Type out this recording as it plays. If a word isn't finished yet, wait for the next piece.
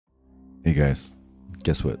Hey guys,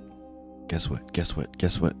 guess what? Guess what? Guess what?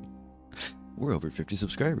 Guess what? We're over 50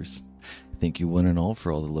 subscribers. Thank you one and all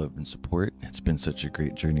for all the love and support. It's been such a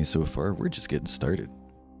great journey so far. We're just getting started.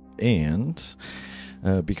 And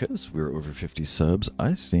because we're over 50 subs,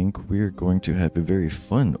 I think we're going to have a very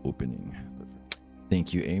fun opening.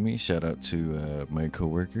 Thank you, Amy. Shout out to my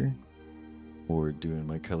coworker for doing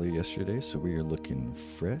my color yesterday. So we are looking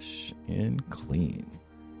fresh and clean.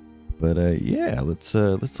 But yeah, let's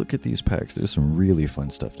look at these packs. There's some really fun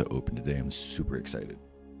stuff to open today. I'm super excited.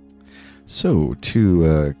 So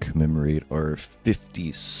to commemorate our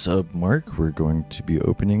 50 sub mark, we're going to be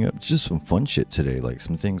opening up just some fun shit today, like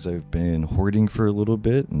some things I've been hoarding for a little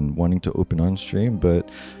bit and wanting to open on stream. But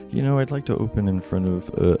you know, I'd like to open in front of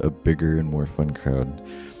a bigger and more fun crowd.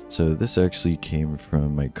 So this actually came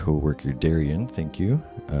from my coworker Darian. Thank you.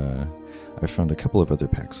 I found a couple of other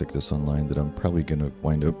packs like this online that I'm probably going to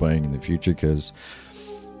wind up buying in the future because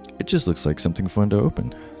it just looks like something fun to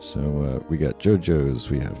open. So we got JoJo's,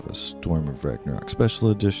 we have a Storm of Ragnarok Special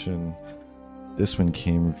Edition. This one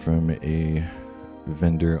came from a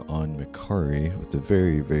vendor on Macari with a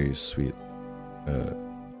very, very sweet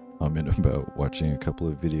comment about watching a couple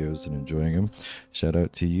of videos and enjoying them. Shout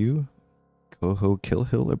out to you, Coho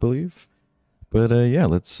Killhill, I believe. But yeah,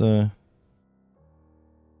 let's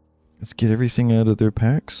get everything out of their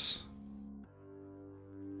packs.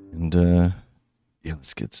 And yeah,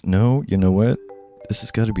 let's get... No, you know what? This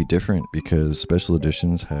has got to be different because special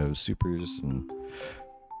editions have supers and...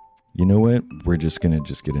 You know what? We're just going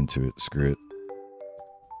to get into it. Screw it.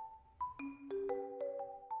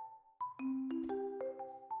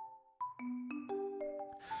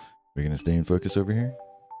 We're going to stay in focus over here.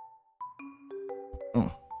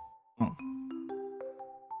 Oh. Oh.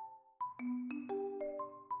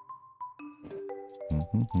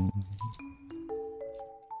 Mm-hmm.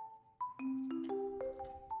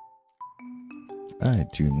 I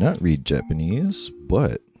do not read Japanese,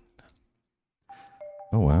 but...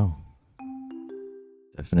 Oh, wow.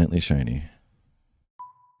 Definitely shiny.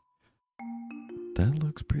 That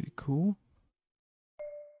looks pretty cool.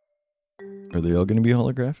 Are they all going to be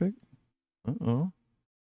holographic? Uh-oh.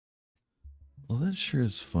 Well, that sure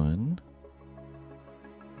is fun.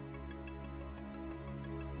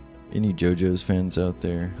 Any JoJo's fans out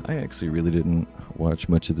there? I actually really didn't watch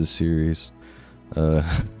much of the series. But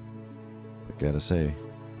gotta say,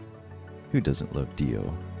 who doesn't love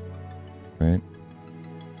Dio? Right?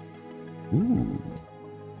 Ooh.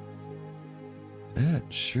 That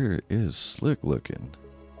sure is slick looking.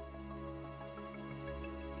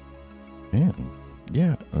 Man.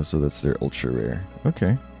 Yeah. Oh, so that's their ultra rare.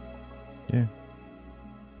 Okay. Yeah.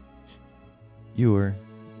 You are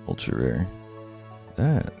ultra rare.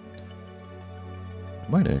 That. I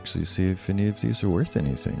might actually see if any of these are worth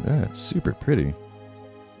anything. That's super pretty.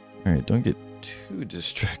 Alright, don't get too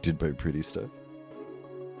distracted by pretty stuff.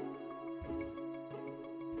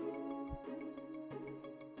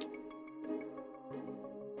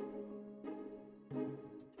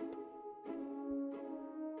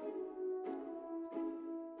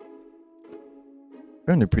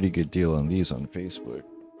 Found a pretty good deal on these on Facebook.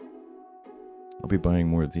 I'll be buying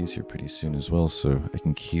more of these here pretty soon as well, so I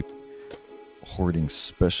can keep hoarding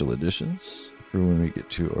special editions for when we get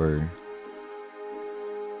to our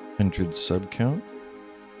 100 sub count.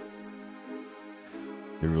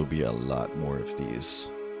 There will be a lot more of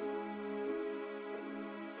these.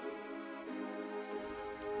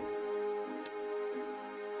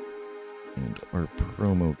 And our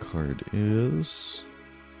promo card is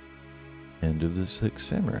End of the Sixth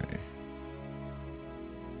Samurai.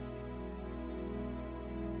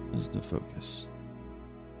 This is the focus.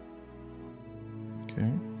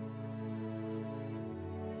 Okay.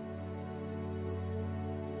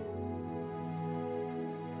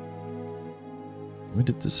 When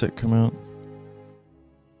did this set come out?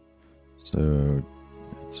 So,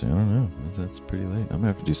 I don't know. That's pretty late. I'm gonna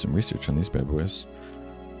have to do some research on these bad boys.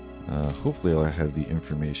 Hopefully I'll have the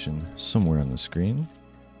information somewhere on the screen.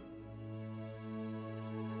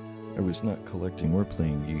 I was not collecting or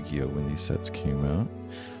playing Yu-Gi-Oh! When these sets came out,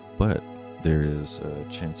 but there is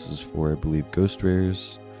chances for, I believe, Ghost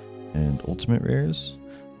Rares and Ultimate Rares.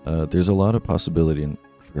 There's a lot of possibility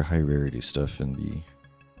for high rarity stuff in the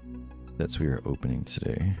sets we are opening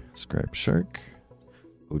today. Scribe Shark,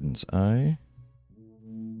 Odin's Eye,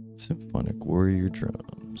 Symphonic Warrior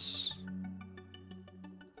Drums,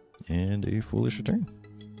 and a Foolish Return.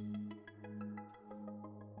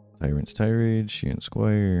 Tyrant's Tirade, Shion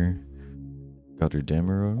Squire, Goddard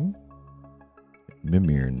Damaro,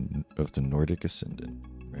 Mimir of the Nordic Ascendant.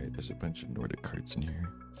 Right, there's a bunch of Nordic cards in here.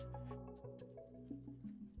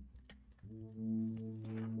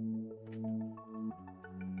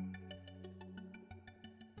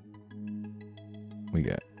 We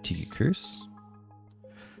got Tiki Curse,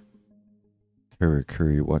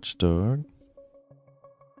 Karakuri Watchdog,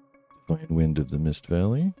 Divine Wind of the Mist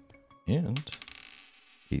Valley, and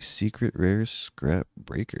a secret rare Scrap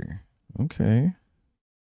Breaker. Okay.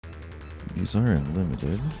 These are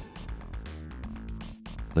unlimited.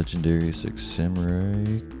 Legendary 6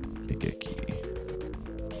 Samurai Kageki.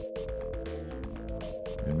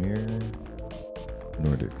 Emir,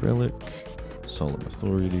 Nordic Relic, Solemn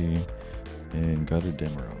Authority, and Goddard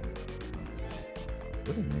Dameron.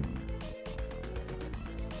 What a name.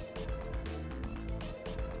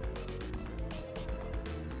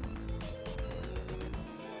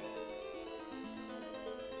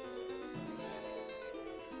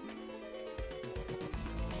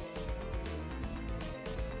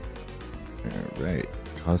 Alright,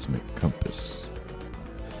 Cosmic Compass,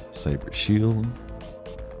 Cyber Shield,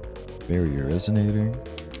 Barrier Resonator,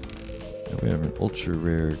 and we have an ultra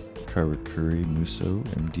rare Karakuri Muso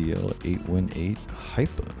MDL 818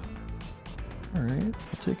 Hypa. Alright,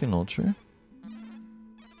 I'll take an ultra.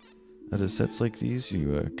 Out of sets like these,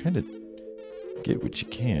 you kind of get what you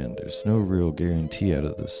can. There's no real guarantee out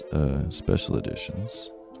of this special editions.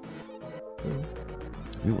 So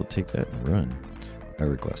we will take that and run.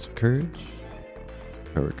 Hourglass of Courage,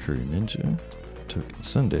 Karakuri Ninja, Token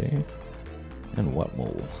Sunday, and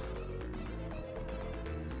Watmole.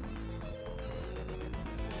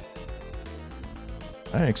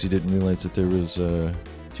 I actually didn't realize that there was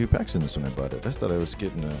 2 packs in this when I bought it. I thought I was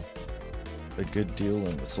getting a good deal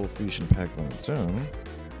on the Soul Fusion pack on its own.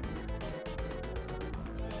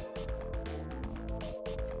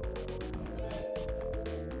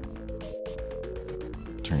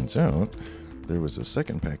 Turns out there was a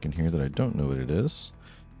second pack in here that I don't know what it is.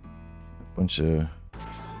 A bunch of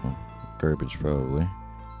garbage probably.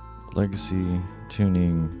 Legacy,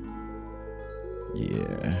 tuning.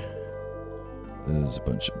 Yeah. There's a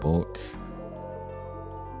bunch of bulk.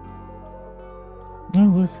 Oh,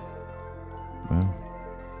 look. Wow.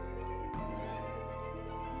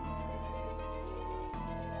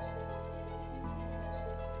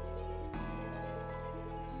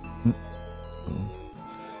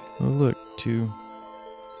 Oh, look. 2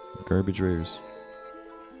 garbage rares.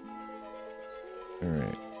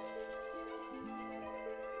 Alright.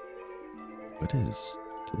 What is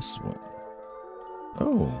this one?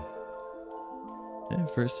 Oh. And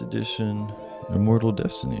first edition Immortal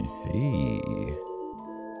Destiny. Hey.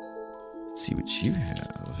 Let's see what you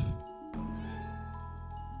have.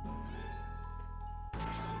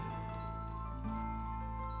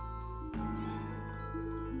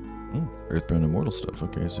 Earthbound Immortal stuff.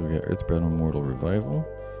 Okay, so we got Earthbound Immortal Revival,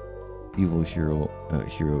 Evil Hero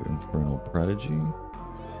Infernal Prodigy,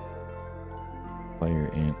 Fire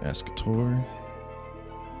Ant Ascator,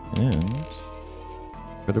 and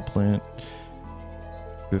Cutter Plant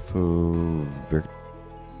Biffo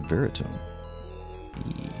Veritum.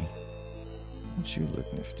 Don't you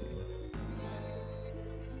look nifty?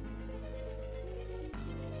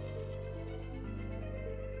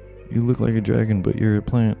 You look like a dragon, but you're a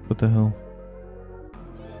plant. What the hell?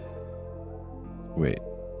 Wait,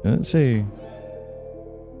 didn't it say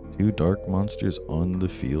 2 dark monsters on the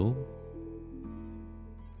field?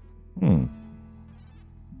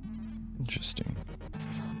 Interesting.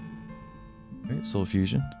 Alright, Soul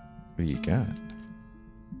Fusion. What do you got?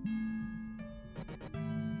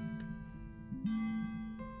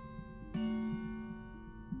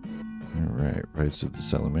 Alright, Rise of the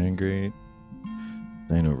Salamangreat,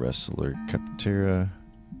 Dino Wrestler Captera,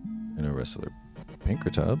 Dino Wrestler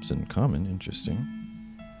Pancratops in common, interesting.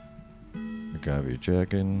 Agave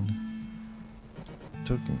Dragon,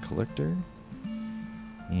 Token Collector,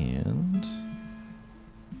 and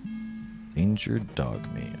Danger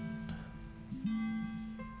Dogman.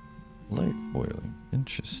 Light foiling,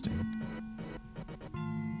 interesting.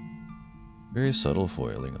 Very subtle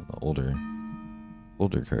foiling on the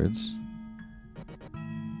older cards.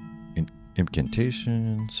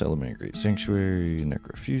 Incantation, Salamangreat Sanctuary,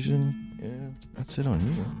 Necrofusion. Yeah, that's it on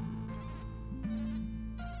you.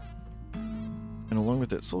 And along with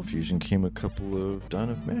that Soul Fusion came a couple of Dawn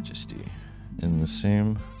of Majesty in the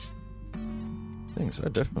same thing. So I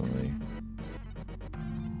definitely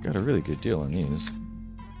got a really good deal on these.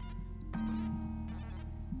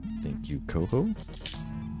 Thank you, Coho.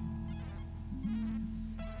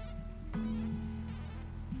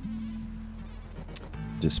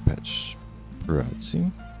 Dispatch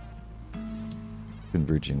Parazzi,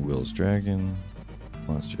 Converging Will's Dragon,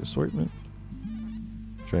 Monster Assortment,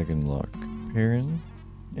 Dragonlock Perrin,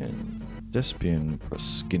 and Despian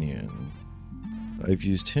Proskinian. I've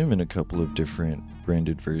used him in a couple of different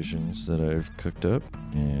branded versions that I've cooked up,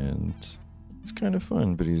 and It's kind of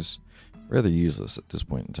fun, but he's rather useless at this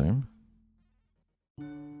point in time.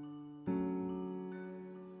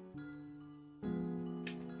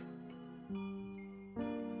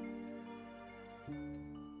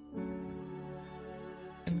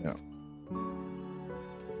 And now,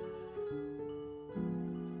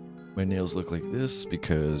 my nails look like this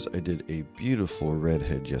because I did a beautiful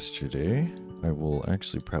redhead yesterday. I will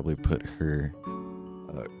actually probably put her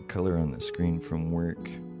color on the screen from work.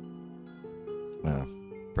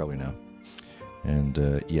 Probably now.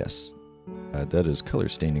 And yes, that is color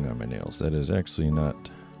staining on my nails. That is actually not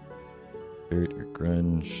dirt or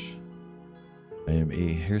grunge. I am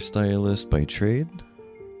a hairstylist by trade.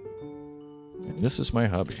 And this is my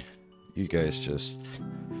hobby. You guys just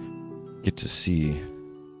get to see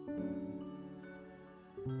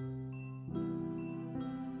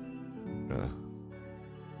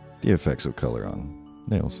the effects of color on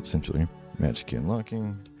nails, essentially. Magic key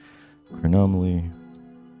unlocking, chronomaly,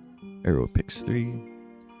 arrow picks 3.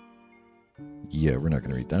 Yeah, we're not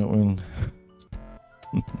going to read that one.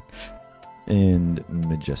 And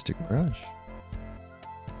majestic mirage.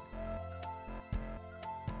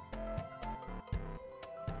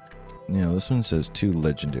 Now, this one says 2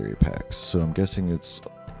 legendary packs, so I'm guessing it's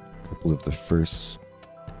a couple of the first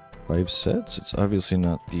 5 sets. It's obviously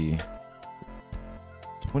not the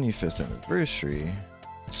 25th anniversary,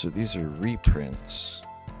 so these are reprints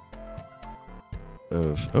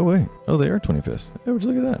of... Oh, wait. Oh, they are 25th. Oh, would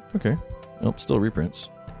you look at that? Okay. Nope, still reprints.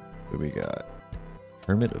 What we got?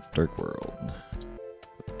 Hermit of Dark World.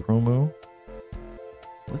 Promo.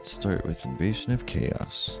 Let's start with Invasion of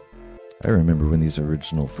Chaos. I remember when these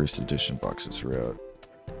original first edition boxes were out.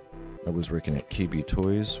 I was working at KB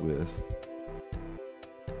Toys with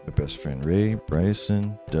my best friend Ray,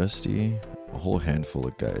 Bryson, Dusty, a whole handful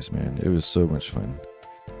of guys, man. It was so much fun.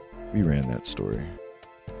 We ran that store.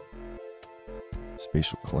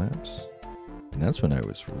 Spatial Collapse. And that's when I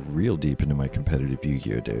was real deep into my competitive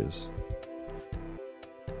Yu-Gi-Oh days.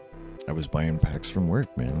 I was buying packs from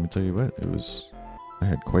work, man. Let me tell you what, I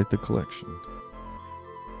had quite the collection.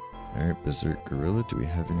 Alright, Berserk Gorilla, do we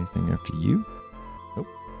have anything after you? Nope.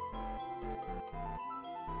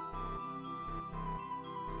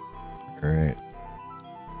 Alright.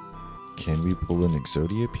 Can we pull an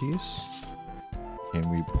Exodia piece? Can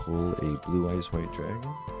we pull a Blue Eyes White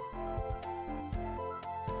Dragon?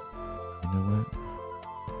 You know what?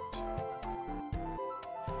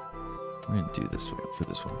 I'm gonna do this one for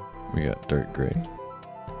this one. We got Dark Gray,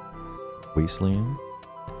 Wasteland,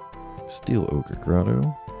 Steel Ogre Grotto,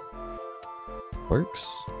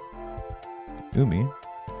 Sparks, Umi,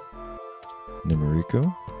 Nimoriko,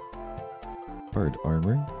 Hard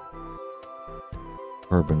Armor,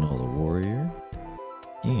 Carbonala Warrior,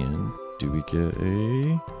 and do we get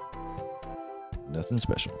a... Nothing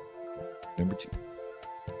special. Number 2.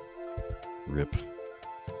 RIP.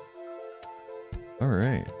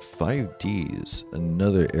 Alright, 5Ds,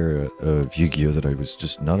 another era of Yu-Gi-Oh! That I was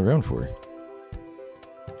just not around for.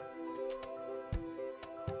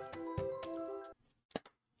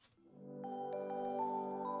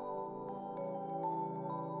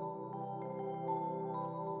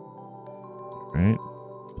 Alright,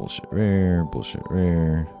 bullshit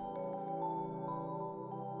rare,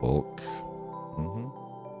 bulk.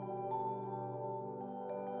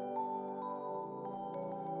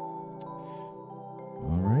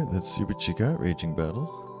 Alright, let's see what you got, Raging Battle.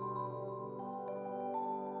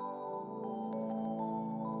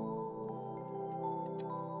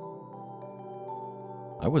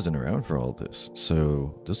 I wasn't around for all this,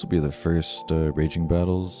 so this will be the first Raging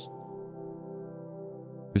Battles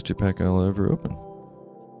booster pack I'll ever open.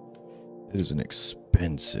 It is an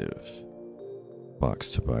expensive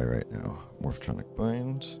box to buy right now. Morphotronic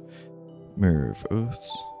Bind, Mirror of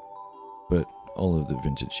Oaths, but all of the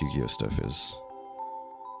vintage Yu-Gi-Oh stuff is.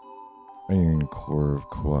 Iron Core of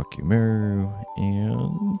Kawakimaru,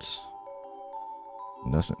 and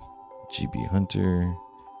nothing. GB Hunter,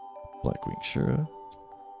 Blackwing Shura,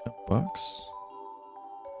 box,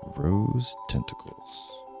 Rose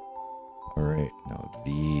Tentacles. Alright, now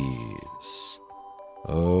these.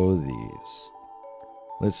 Oh, these.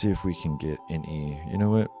 Let's see if we can get any. You know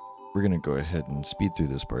what? We're going to go ahead and speed through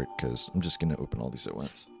this part because I'm just going to open all these at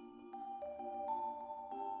once.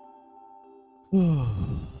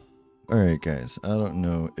 Alright guys, I don't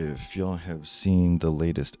know if y'all have seen the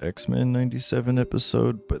latest X-Men 97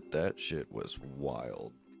 episode, but that shit was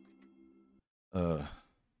wild. If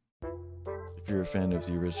you're a fan of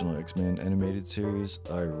the original X-Men animated series,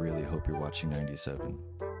 I really hope you're watching 97.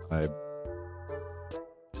 I'm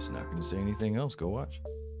just not going to say anything else, go watch.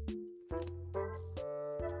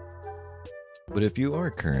 But if you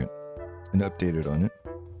are current, and updated on it,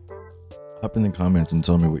 hop in the comments and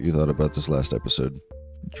tell me what you thought about this last episode.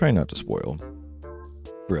 Try not to spoil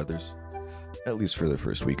for others, at least for the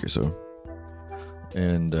first week or so.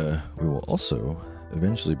 And we will also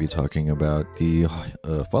eventually be talking about the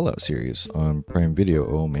Fallout series on Prime Video.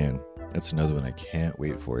 Oh man, that's another one I can't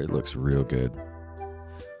wait for. It looks real good.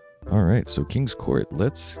 All right, so King's Court.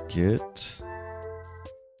 Let's get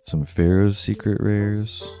some Pharaoh's Secret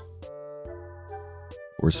Rares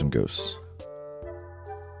or some ghosts.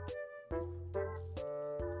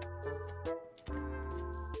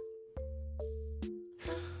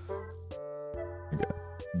 We got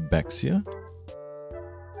Baxia,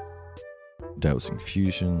 Dowsing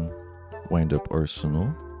Fusion, Wind Up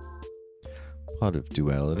Arsenal, Pot of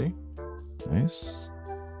Duality, nice,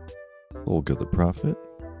 Olga the Prophet,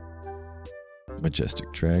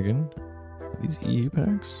 Majestic Dragon, these EU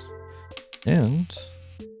packs, and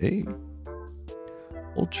a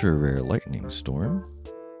ultra rare Lightning Storm.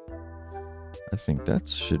 I think that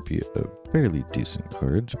should be a fairly decent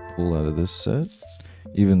card to pull out of this set,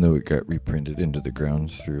 even though it got reprinted into the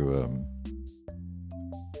ground through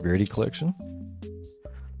Rarity Collection.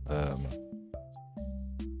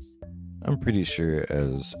 I'm pretty sure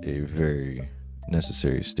as a very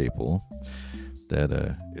necessary staple that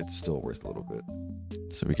it's still worth a little bit.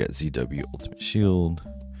 So we got ZW Ultimate Shield,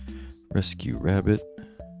 Rescue Rabbit,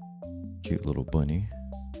 cute little bunny,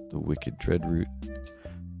 the Wicked Dreadroot,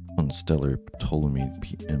 Constellar Ptolemy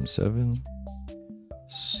PM7,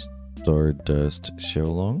 Stardust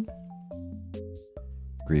Xiaolong,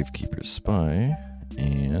 Gravekeeper Spy,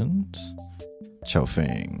 and Chao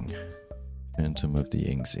Fang, Phantom of the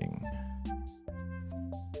Yingxing.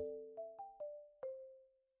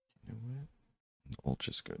 You know what? I'll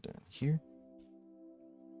just go down here.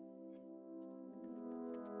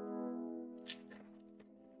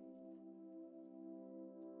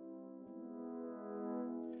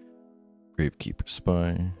 Gravekeeper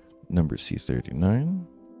Spy, number C39,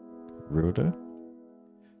 Rhoda,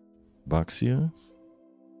 Baxia,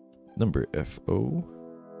 number FO,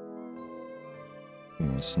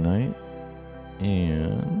 King's Knight,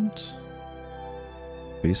 and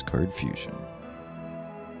Base Card Fusion.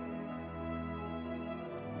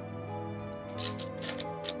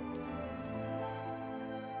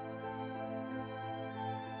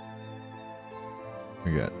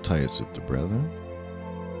 We got Ties of the Brethren,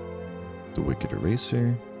 the Wicked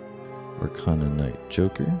Eraser, Arcana Knight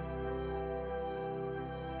Joker,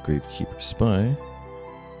 Gravekeeper Spy,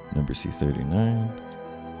 number C39,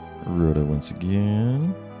 Rhoda once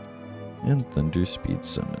again, and Thunder Speed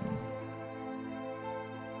Summon.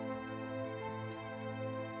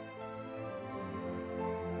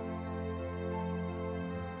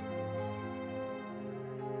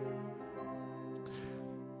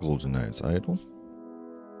 Golden Eyes Idol,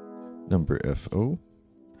 number FO,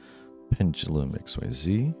 Pendulum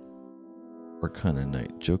XYZ, Arcana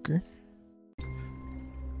Knight Joker,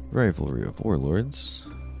 Rivalry of Warlords,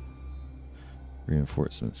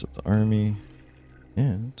 Reinforcements of the Army,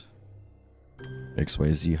 and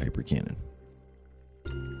XYZ Hyper Cannon.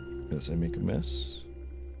 As I make a mess.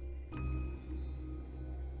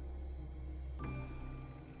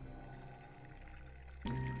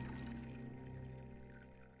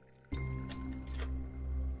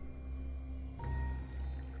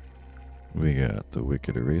 We got the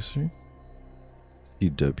Wicked Eraser,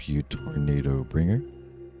 CW Tornado Bringer,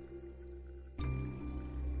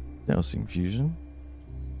 Dowsing Fusion,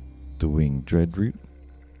 the Winged Dreadroot,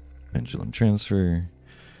 Pendulum Transfer,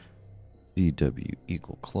 CW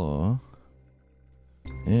Eagle Claw,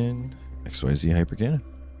 and XYZ Hyper Cannon.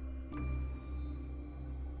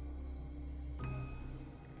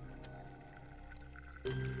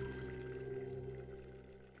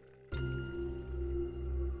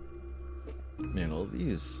 Man, all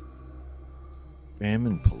these spam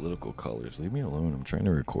and political callers, leave me alone. I'm trying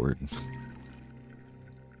to record.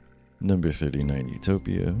 Number 39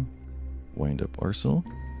 Utopia, Wind Up Arsenal,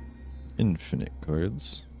 Infinite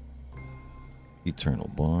Cards, Eternal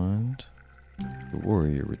Bond, the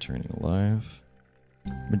Warrior Returning Alive,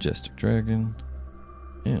 Majestic Dragon,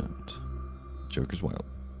 and Joker's Wild.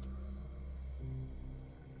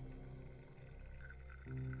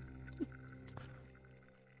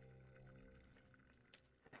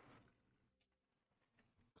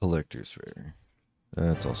 Collector's Rare.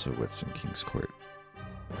 That's also what's in King's Court.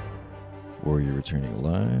 Warrior Returning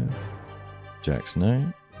Alive, Jack's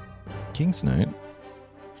Knight, King's Knight,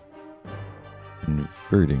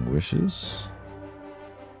 Inverting Wishes,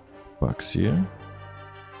 Baxia,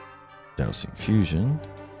 Dowsing Fusion,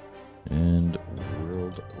 and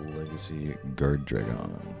World Legacy Guard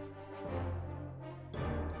Dragon.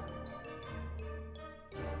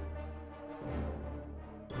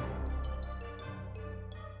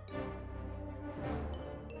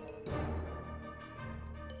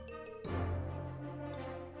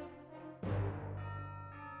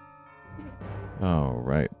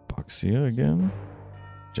 Alright, Boxia again.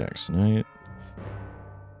 Jack's Knight.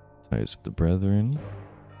 Ties of the Brethren.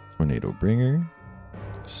 Tornado Bringer.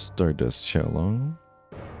 Stardust Xiaolong.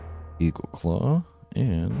 Eagle Claw.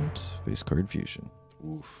 And Face Card Fusion.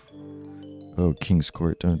 Oof. Oh, King's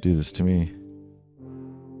Court, don't do this to me.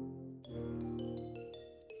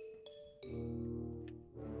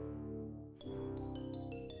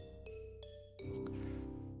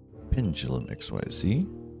 Pendulum XYZ.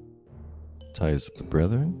 Ties of the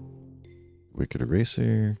Brethren. Wicked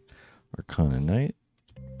Eraser. Arcana Knight.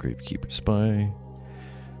 Gravekeeper Spy.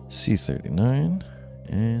 C39.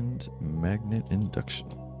 And Magnet Induction.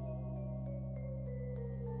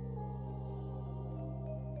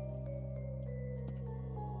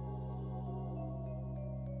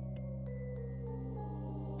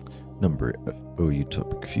 Number FO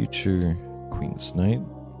Utopic Future. Queen's Knight.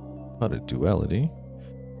 Pot of Duality.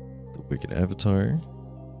 The Wicked Avatar.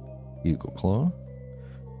 Eagle Claw.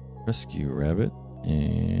 Rescue Rabbit.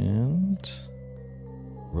 And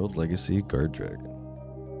World Legacy Guard Dragon.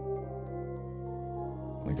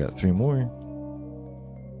 I got 3 more.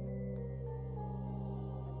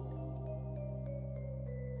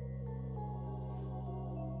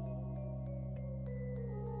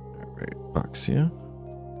 Alright, Boxia.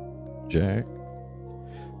 Jack.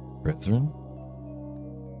 Brethren.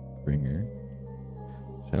 Bringer.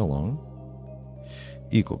 Xiaolong.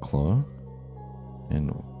 Eagle Claw. And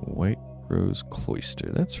White Rose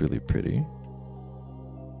Cloister. That's really pretty.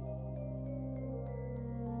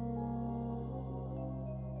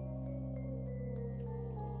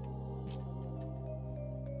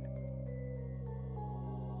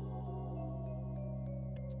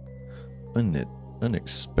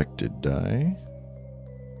 Unexpected Die.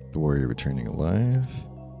 The Warrior Returning Alive.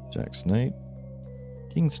 Jack's Knight.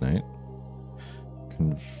 King's Knight.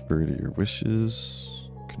 Convert Your Wishes.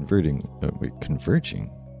 Converging.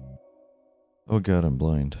 Oh god, I'm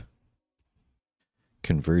blind.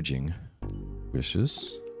 Converging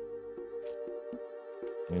Wishes.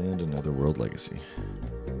 And another World Legacy.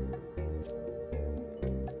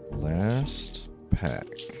 Last pack.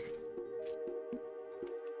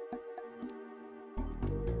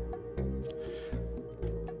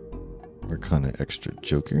 Arcana Extra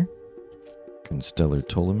Joker. Constellar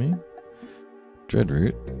Ptolemy.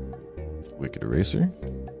 Dreadroot. Wicked Eraser.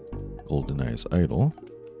 Golden Eyes Idol.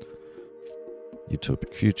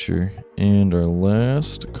 Utopic Future. And our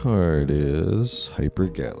last card is Hyper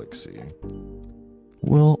Galaxy.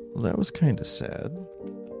 Well, that was kind of sad.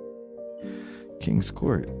 King's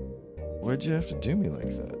Court. Why'd you have to do me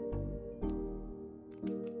like that?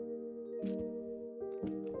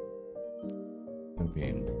 I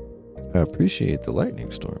mean, I appreciate the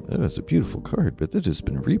Lightning Storm. That is a beautiful card, but that has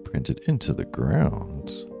been reprinted into the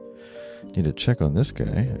ground. Need to check on this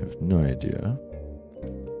guy. I have no idea.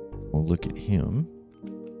 We'll look at him.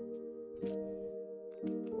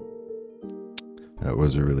 That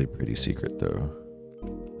was a really pretty secret, though.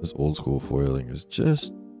 This old school foiling is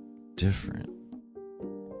just different.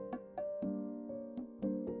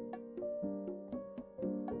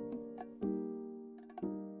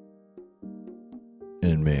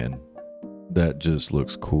 And man, that just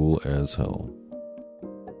looks cool as hell.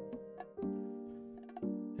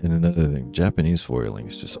 And another thing, Japanese foiling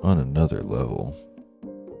is just on another level.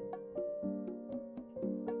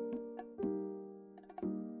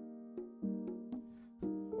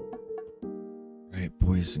 Right,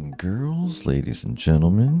 boys and girls, ladies and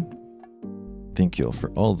gentlemen, thank y'all for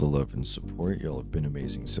all the love and support. Y'all have been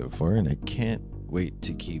amazing so far, and I can't wait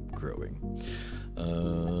to keep growing.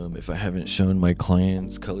 If I haven't shown my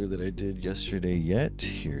client's color that I did yesterday yet,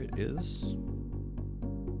 here it is.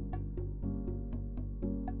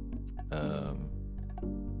 I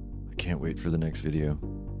can't wait for the next video.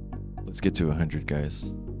 Let's get to 100,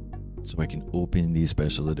 guys, so I can open these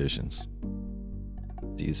special editions.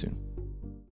 See you soon.